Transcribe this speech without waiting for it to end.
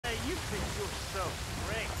so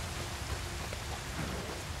great.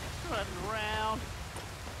 Running around,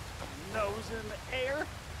 nose in the air,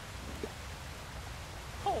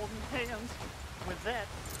 holding hands with that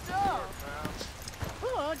dog.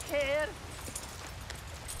 Come on, kid.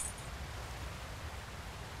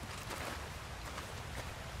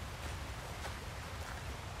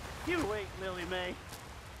 You wait, Lily Mae.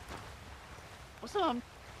 What's up?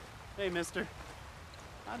 Hey, mister.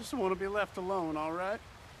 I just want to be left alone, all right?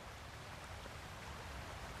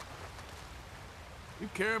 You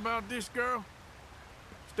care about this girl?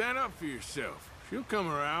 Stand up for yourself. She'll come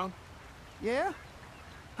around. Yeah?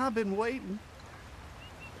 I've been waiting.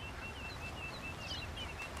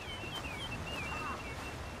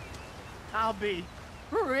 I'll be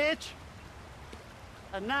rich.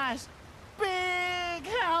 A nice, big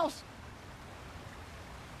house.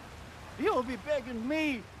 You'll be begging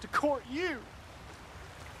me to court you.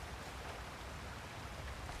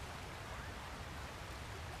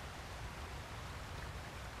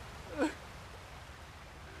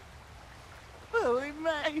 Lily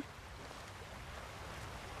Mae.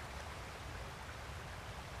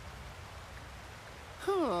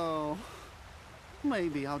 Oh,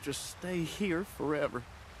 maybe I'll just stay here forever.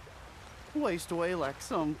 Waste away like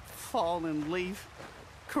some fallen leaf.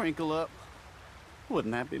 Crinkle up.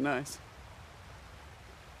 Wouldn't that be nice?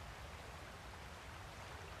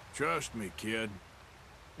 Trust me, kid.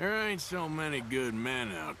 There ain't so many good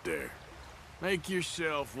men out there. Make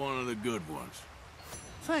yourself one of the good ones.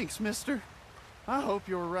 Thanks, mister. I hope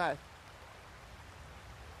you're right.